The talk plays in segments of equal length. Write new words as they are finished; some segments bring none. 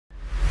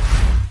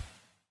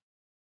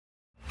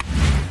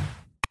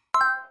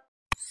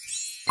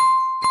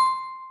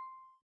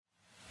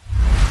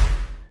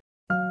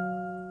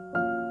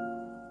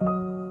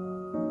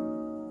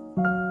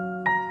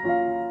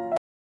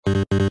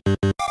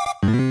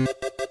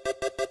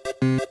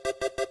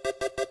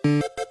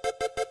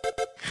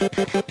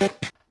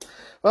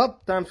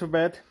Well, time for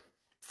bed.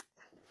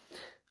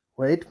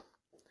 Wait.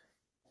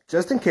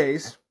 Just in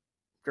case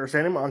there's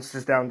any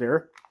monsters down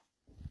there.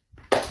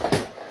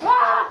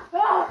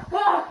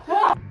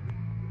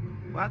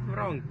 What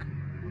wrong?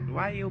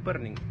 Why are you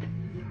burning?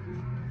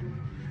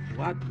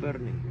 What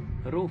burning?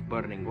 Roof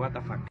burning, what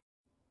the fuck?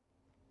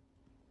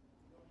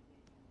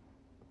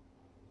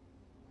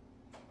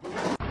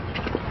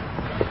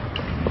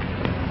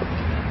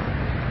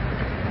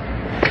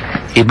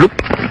 Hey, bloop.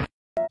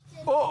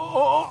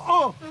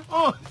 Oh.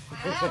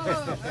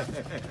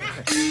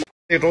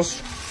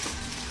 Potatoes.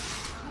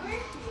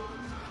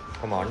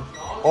 Come on.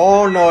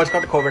 Oh no, it's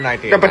got the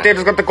COVID-19. The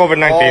potatoes got the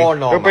COVID-19. Oh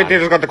no. The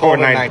potatoes got the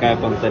COVID-19.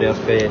 Cap on your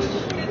face.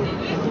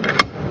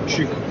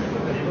 Chic.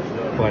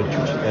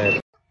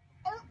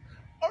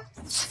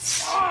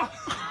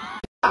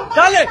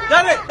 Dale!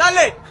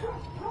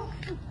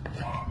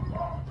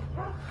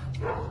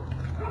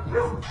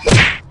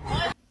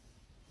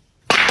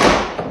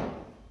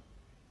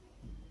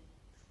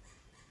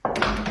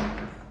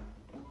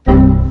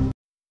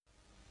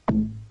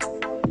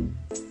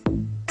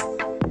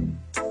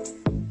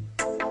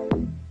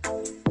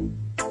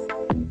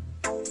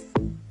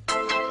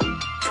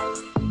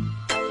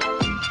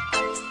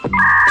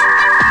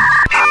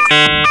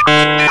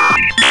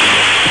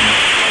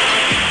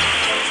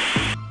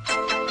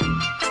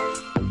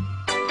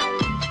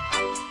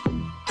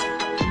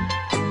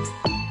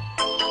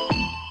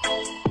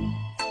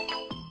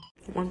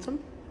 Want some?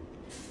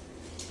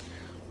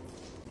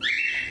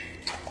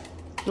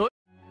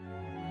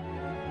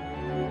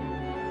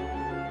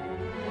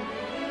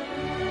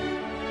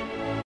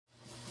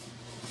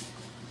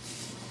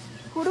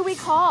 Who do we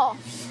call?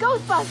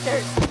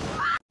 Ghostbusters!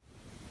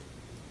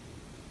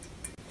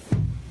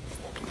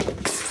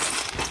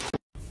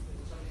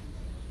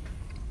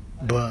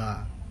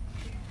 Bah.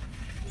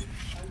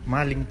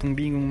 Maling pun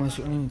bingung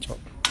masuk ni, cok.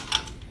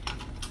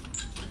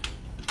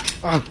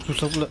 Ah,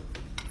 susah pula.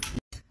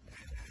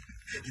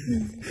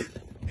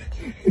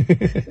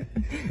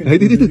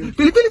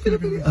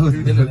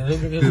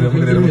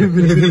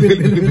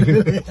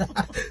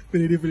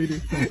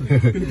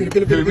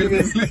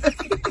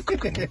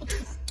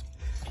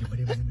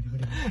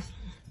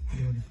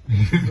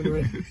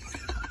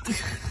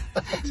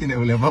 Sini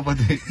boleh apa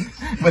tu?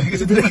 Balik ke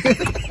situ.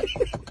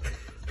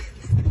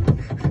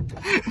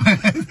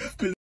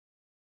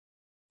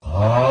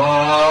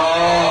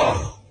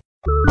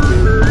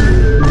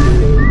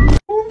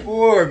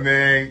 Poor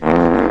man.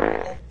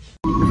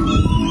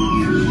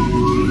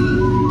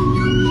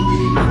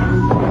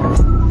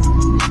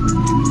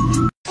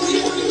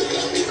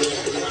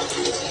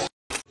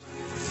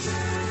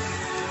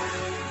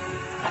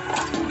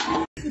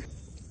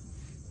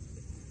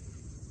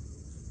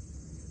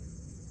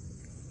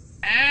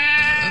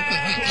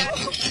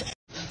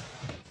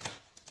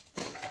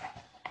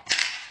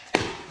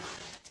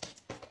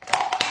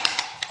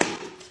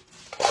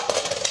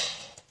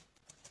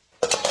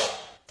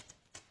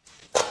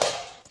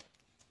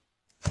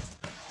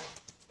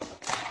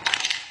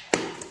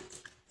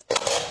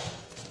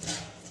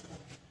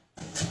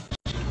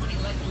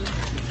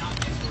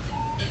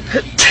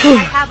 I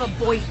have a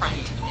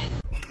boyfriend.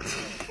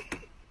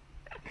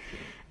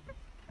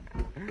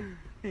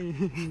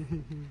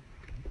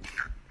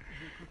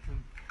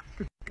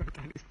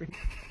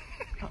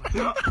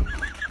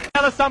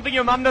 Tell us something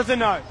your mom doesn't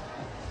know.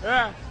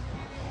 Yeah.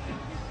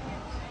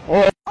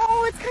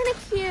 Oh, it's kind of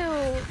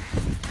cute.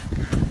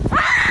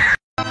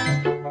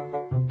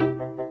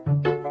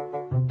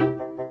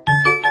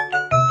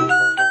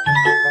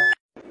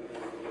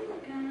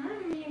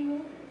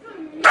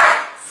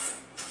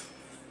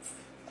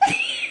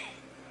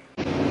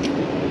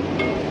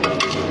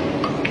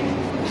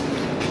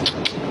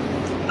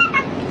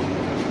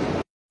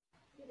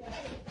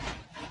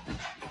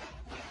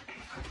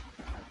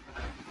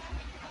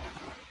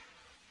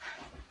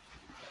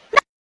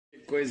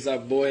 Coisa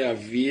boa é a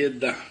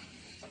vida.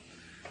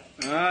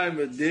 Ai,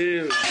 meu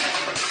Deus.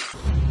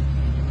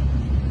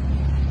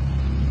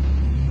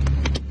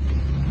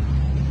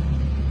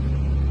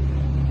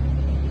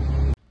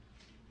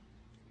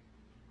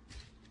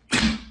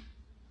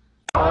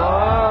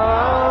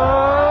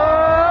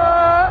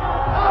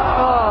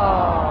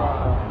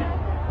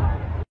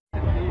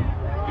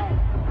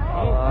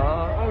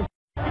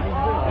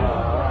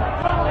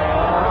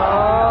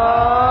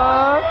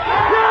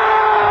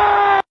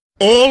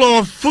 All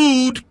our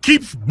food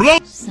keeps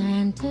blowing.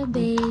 Santa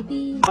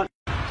baby.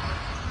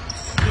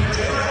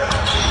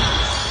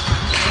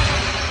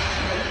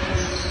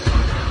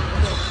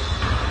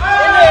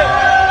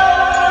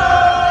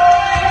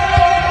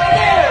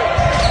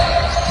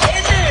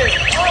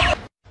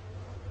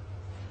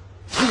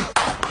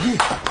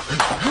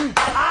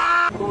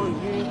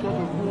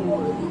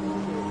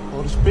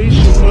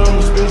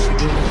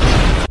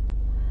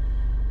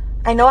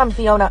 I know I'm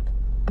Fiona.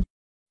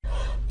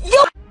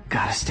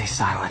 Gotta stay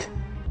silent.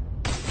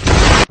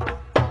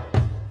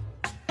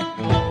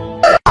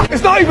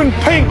 It's not even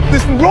pink,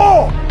 this is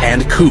raw!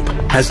 And Coop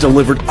has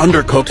delivered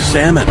undercooked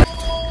salmon.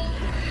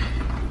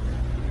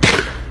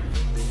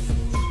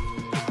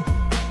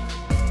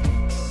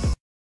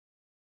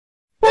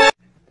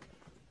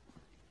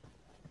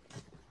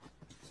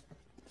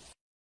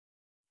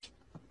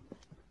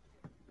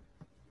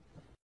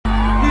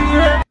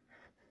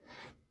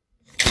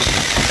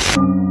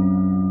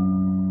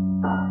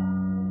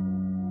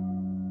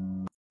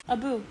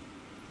 Boo.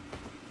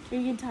 Are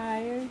you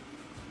tired?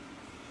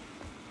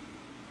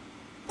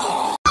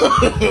 Oh,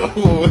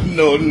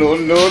 no, no,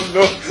 no,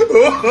 no.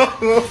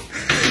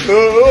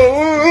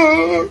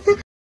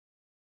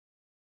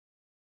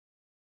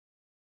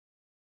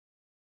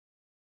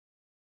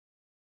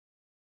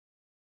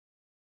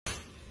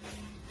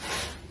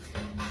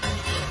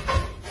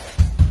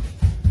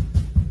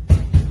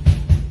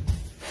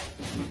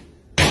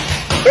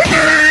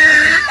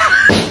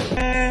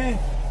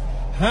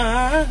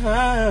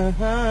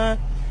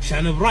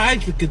 Shine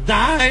bright like a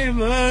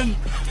diamond.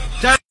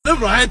 Shine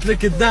bright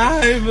like a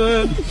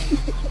diamond.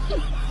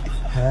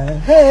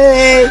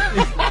 Hey,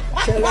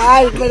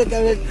 شلال ملك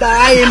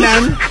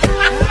الدايمن.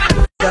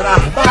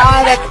 شرح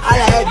بالك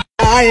على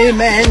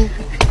الدايمن.